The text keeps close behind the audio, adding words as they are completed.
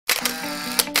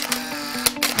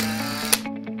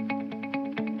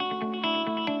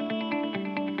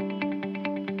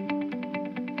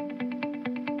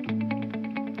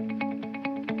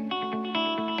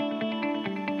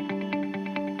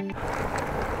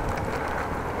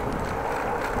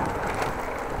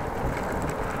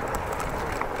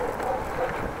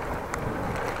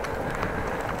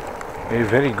A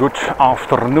very good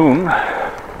afternoon.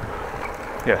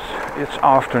 Yes, it's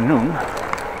afternoon.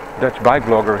 Dutch bike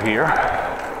blogger here.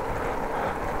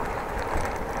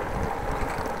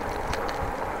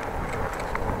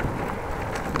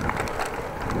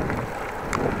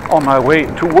 On my way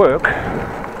to work.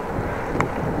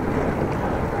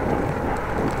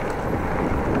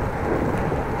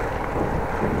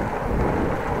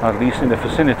 At least in the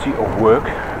vicinity of work.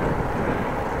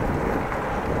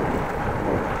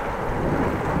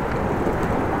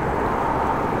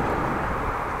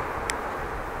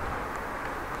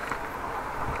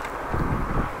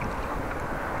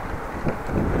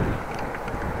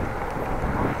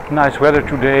 Nice weather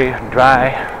today,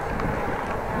 dry,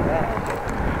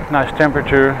 nice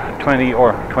temperature, 20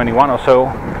 or 21 or so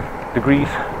degrees.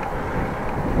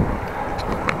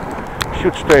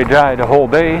 Should stay dry the whole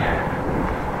day,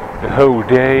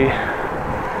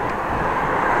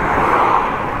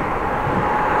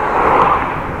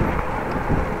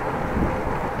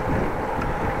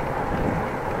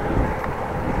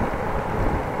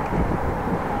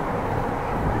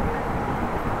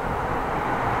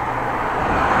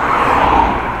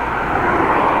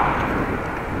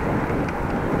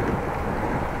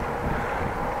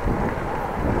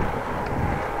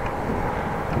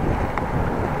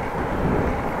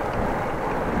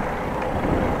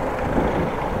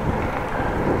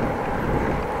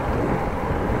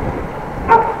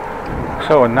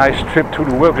 So a nice trip to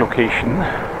the work location.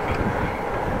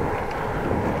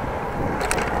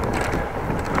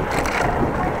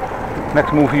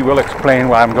 Next movie will explain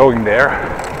why I'm going there.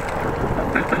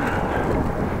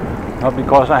 Not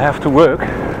because I have to work.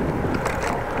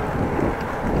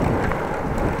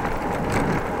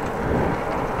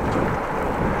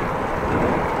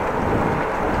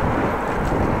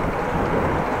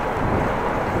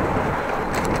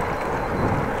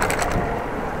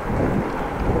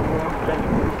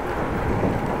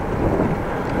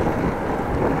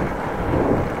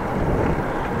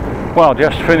 Well,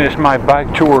 just finished my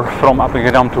bike tour from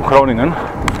Rotterdam to Groningen.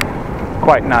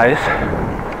 Quite nice.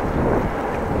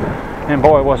 And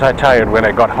boy was I tired when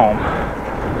I got home.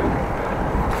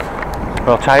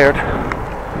 Well, tired.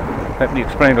 Let me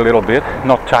explain a little bit.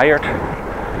 Not tired,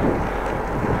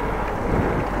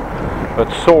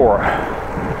 but sore.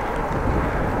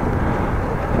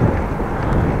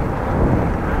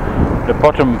 The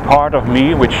bottom part of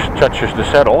me, which touches the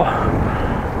saddle,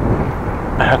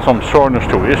 had some soreness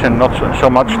to it, and not so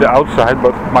much the outside,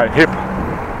 but my hip,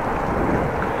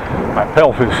 my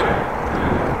pelvis.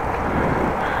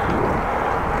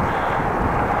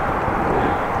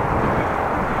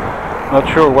 Not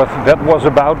sure what that was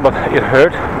about, but it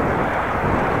hurt.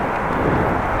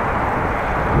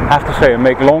 I have to say, I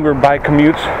make longer bike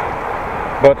commutes,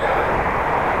 but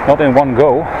not in one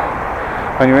go.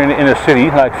 When you're in a city,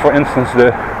 like for instance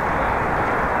the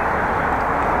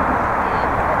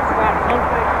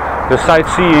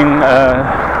sightseeing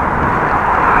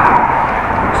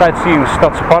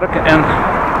Stadspark and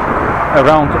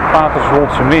around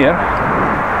Paterswoldse Meer.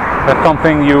 That's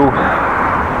something you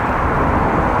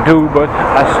do, but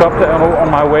I stopped on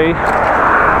my way.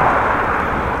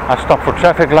 I stopped for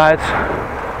traffic lights.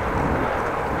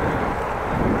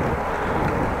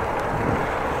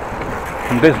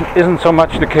 And this isn't so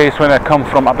much the case when I come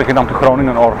from Rotterdam to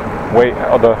Groningen or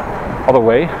the other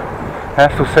way. I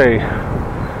have to say,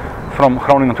 from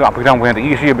Groningen to Rotterdam went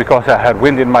easier because I had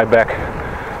wind in my back,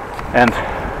 and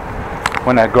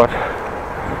when I got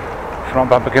from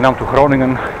Rotterdam to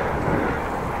Groningen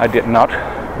I did not.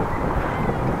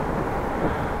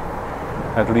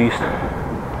 At least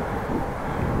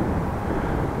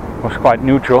was quite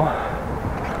neutral.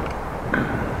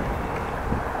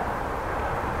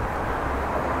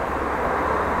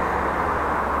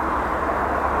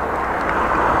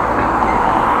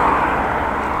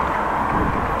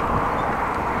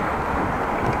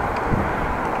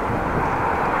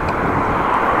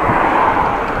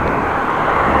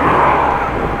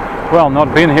 Well,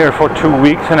 not been here for 2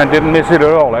 weeks and I didn't miss it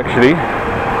at all, actually.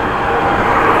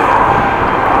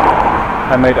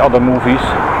 I made other movies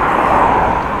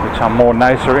which are more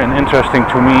nicer and interesting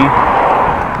to me.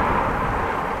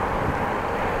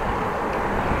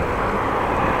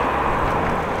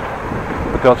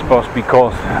 But that's just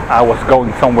because I was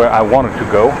going somewhere I wanted to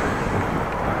go.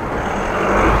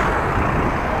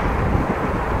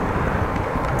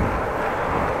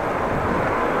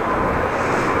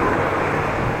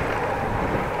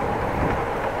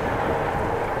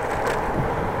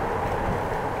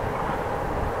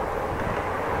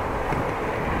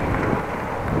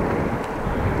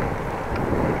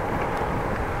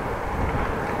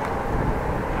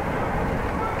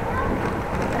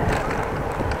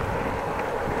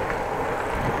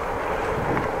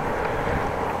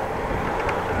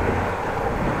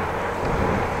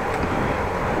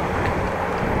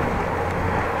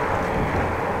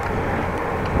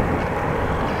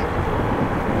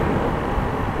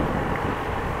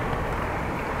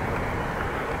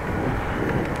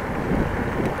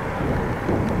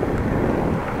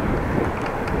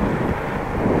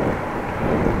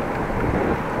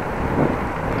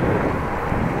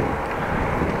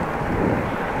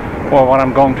 Well, what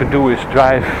I'm going to do is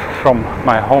drive from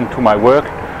my home to my work,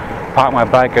 park my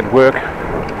bike at work,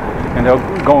 and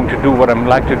I'm going to do what I'm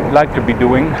like to be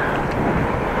doing,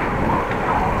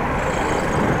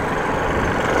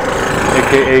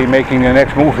 aka making the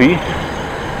next movie,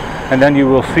 and then you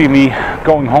will see me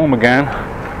going home again.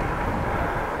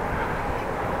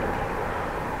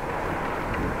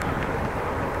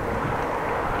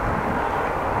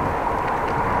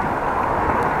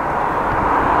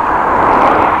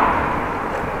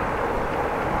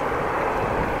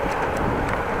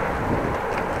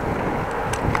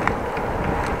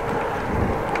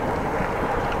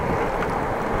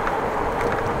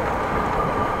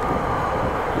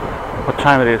 What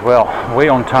time it is? Well, way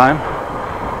on time.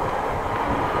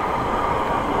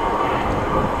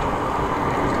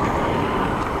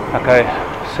 Like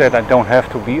I said, I don't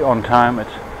have to be on time. It's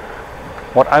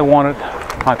what I wanted.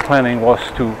 My planning was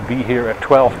to be here at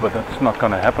 12, but that's not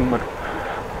going to happen. But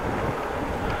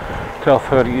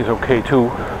 12:30 is okay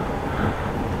too.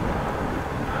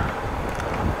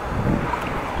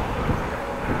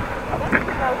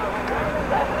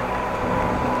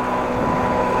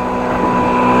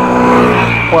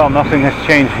 Well, nothing has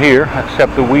changed here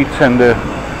except the weeds and the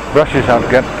brushes have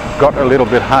got a little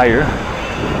bit higher.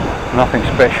 Nothing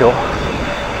special.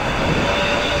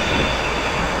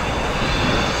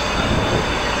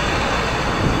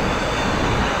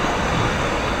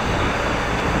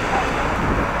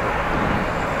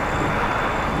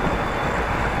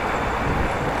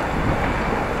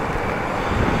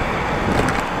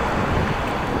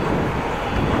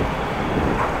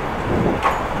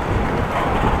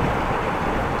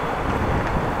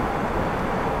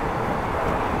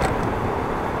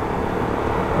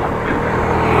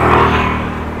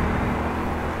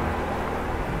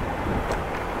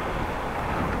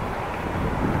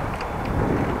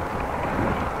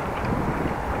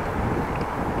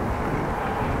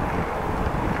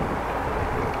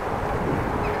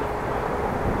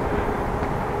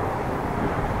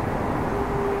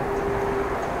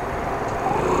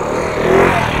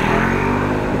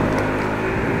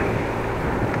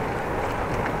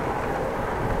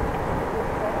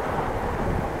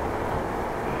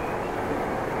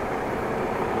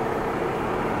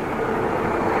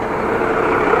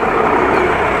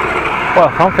 Well,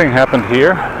 something happened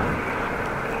here.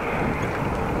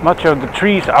 Much of the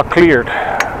trees are cleared.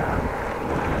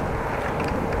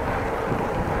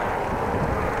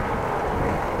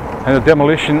 And the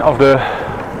demolition of the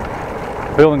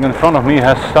building in front of me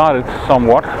has started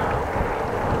somewhat.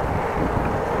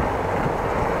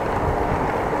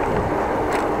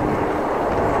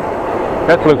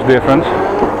 That looks different.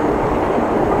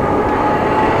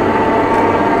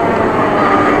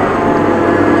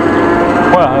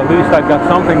 Well, at least I got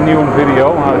something new in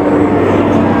video. I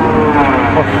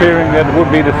was fearing that it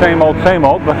would be the same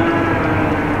old, but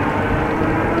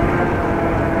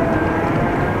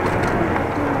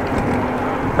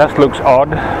that looks odd.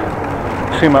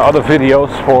 See my other videos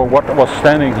for what was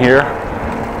standing here.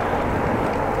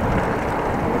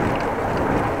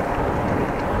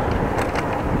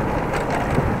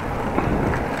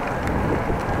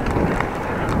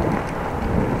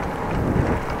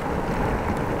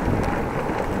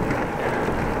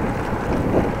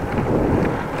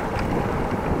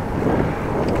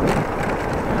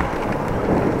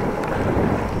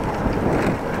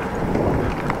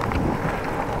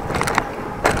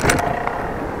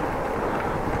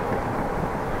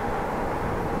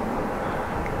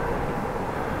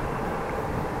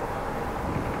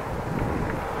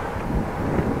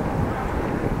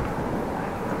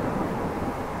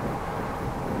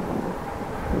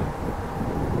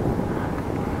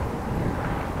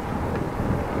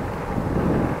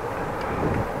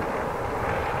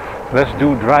 Let's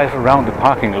do drive around the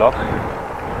parking lot.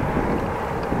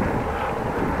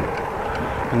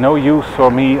 No use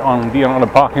for me on being on a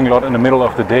parking lot in the middle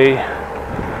of the day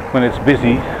when it's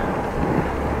busy.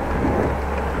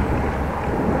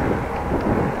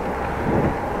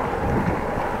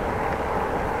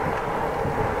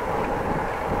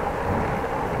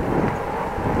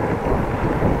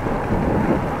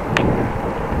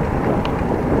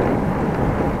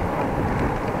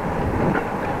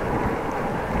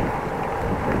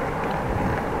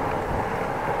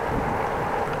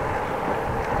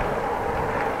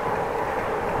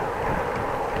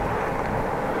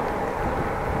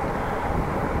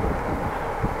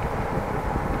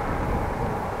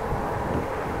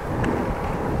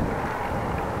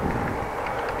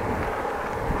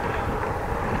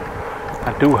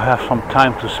 I do have some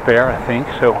time to spare, I think,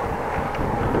 so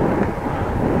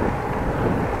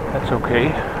that's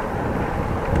okay.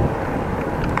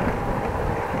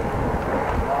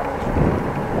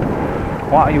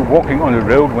 Why are you walking on the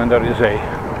road when there is a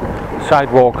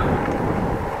sidewalk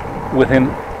within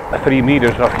 3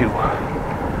 meters of you?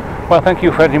 Well, thank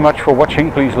you very much for watching.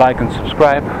 Please like and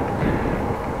subscribe.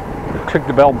 Click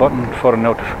the bell button for a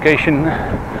notification.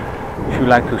 If you'd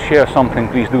like to share something,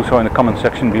 please do so in the comment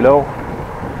section below.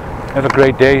 Have a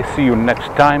great day. See you next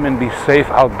time and be safe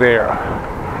out there.